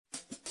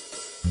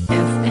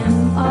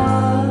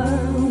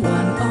FMR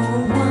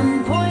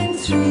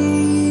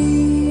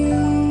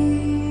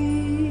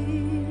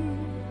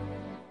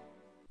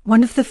 101.3.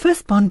 One of the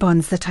first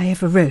bonbons that I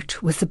ever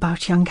wrote was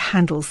about young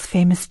Handel's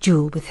famous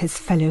duel with his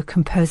fellow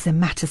composer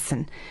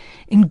Mattheson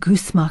in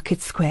Goose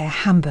Market Square,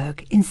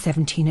 Hamburg, in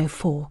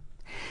 1704.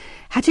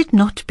 Had it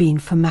not been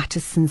for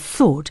Mattheson's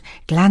sword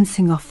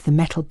glancing off the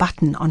metal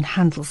button on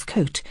Handel's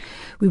coat,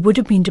 we would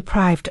have been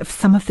deprived of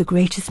some of the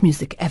greatest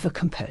music ever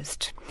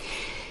composed.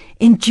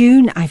 In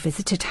June, I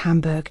visited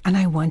Hamburg and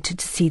I wanted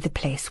to see the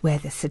place where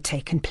this had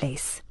taken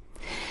place.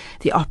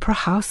 The Opera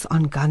House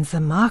on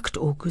Ganser Markt,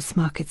 or Goose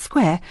Market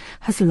Square,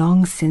 has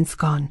long since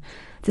gone.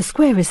 The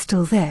square is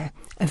still there,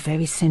 a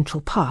very central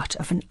part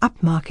of an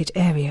upmarket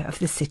area of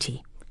the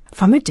city.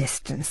 From a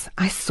distance,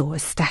 I saw a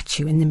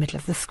statue in the middle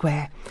of the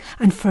square,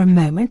 and for a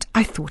moment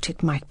I thought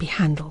it might be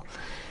Handel.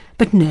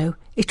 But no,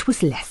 it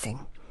was Lessing.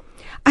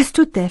 I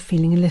stood there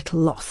feeling a little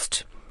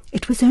lost.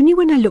 It was only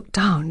when I looked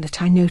down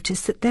that I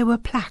noticed that there were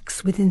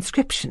plaques with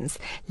inscriptions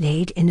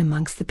laid in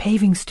amongst the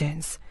paving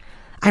stones.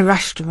 I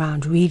rushed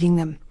around reading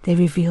them. They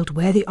revealed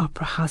where the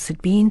opera house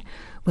had been,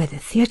 where the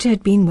theatre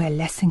had been, where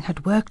Lessing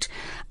had worked,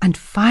 and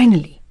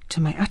finally,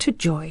 to my utter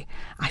joy,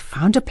 I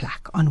found a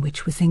plaque on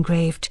which was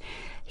engraved,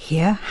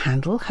 "Here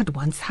Handel had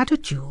once had a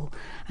duel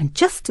and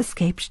just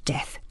escaped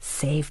death,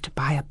 saved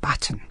by a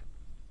button."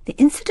 The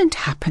incident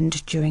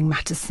happened during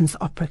Mattheson's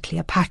opera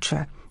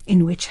Cleopatra,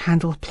 in which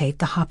Handel played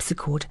the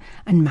harpsichord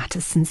and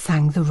Mattheson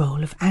sang the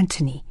role of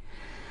Antony.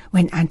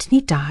 When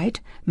Antony died,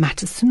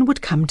 Mattheson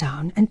would come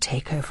down and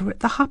take over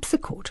at the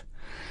harpsichord.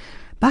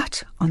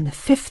 But on the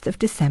 5th of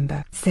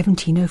December,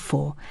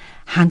 1704,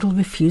 Handel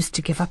refused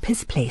to give up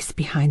his place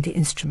behind the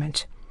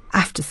instrument.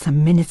 After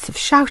some minutes of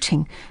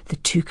shouting, the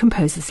two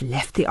composers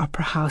left the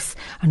opera house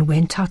and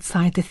went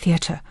outside the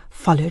theatre,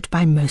 followed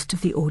by most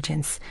of the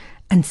audience,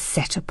 and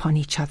set upon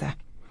each other.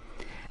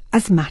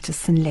 As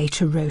Mattheson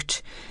later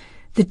wrote,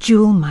 "The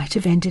duel might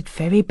have ended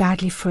very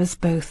badly for us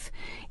both,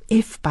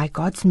 if by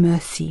God's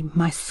mercy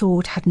my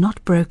sword had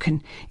not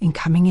broken in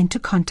coming into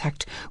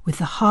contact with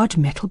the hard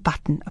metal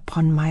button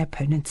upon my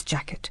opponent's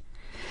jacket.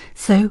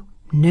 So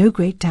no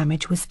great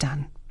damage was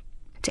done."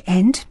 To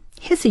end,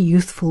 here's a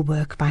youthful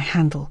work by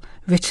Handel,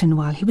 written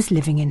while he was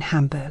living in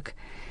Hamburg,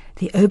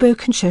 the Oboe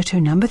Concerto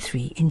No.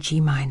 3 in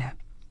G minor.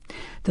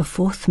 The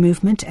fourth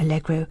movement,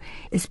 Allegro,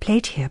 is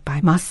played here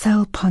by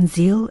Marcel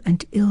Ponzil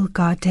and Il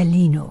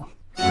Gardellino.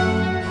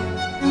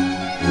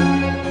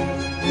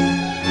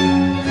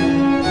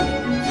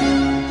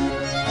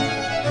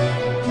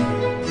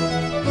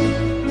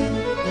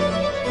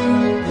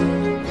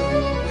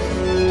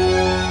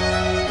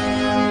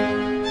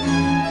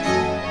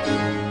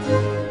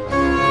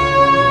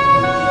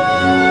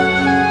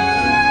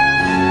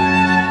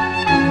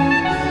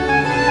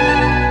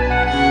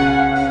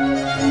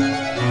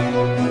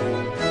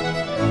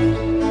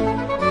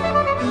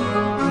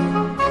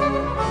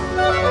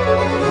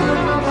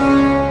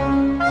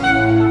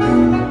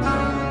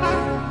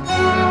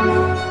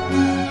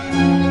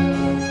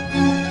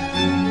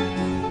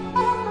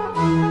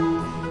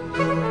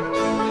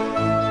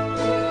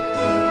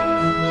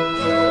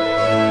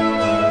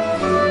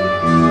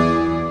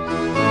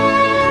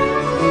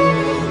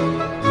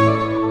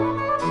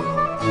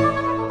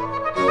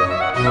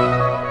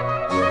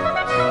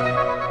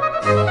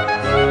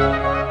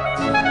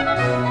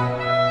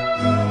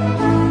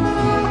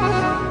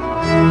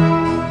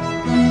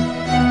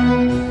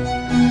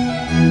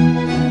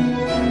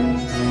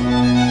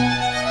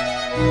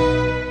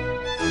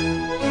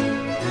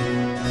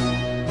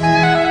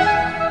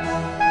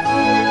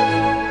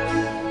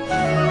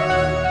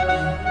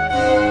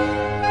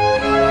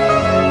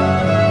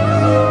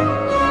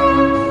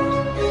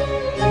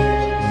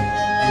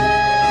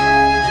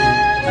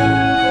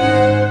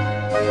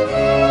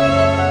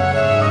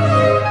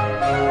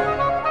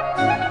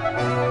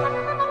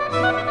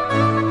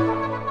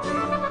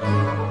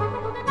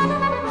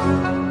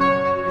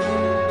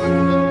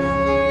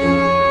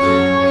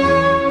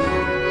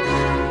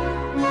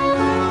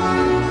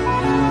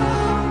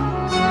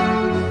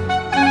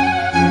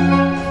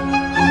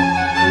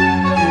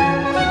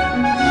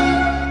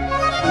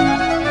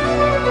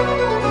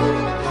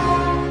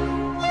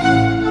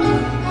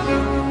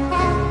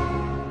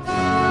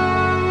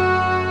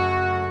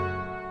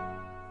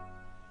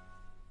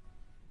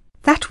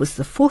 That was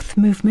the fourth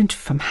movement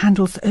from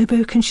Handel's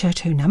Oboe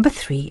Concerto No.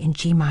 3 in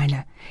G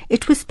minor.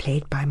 It was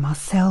played by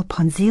Marcel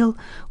Ponzil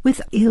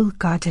with Il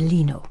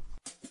Gardellino.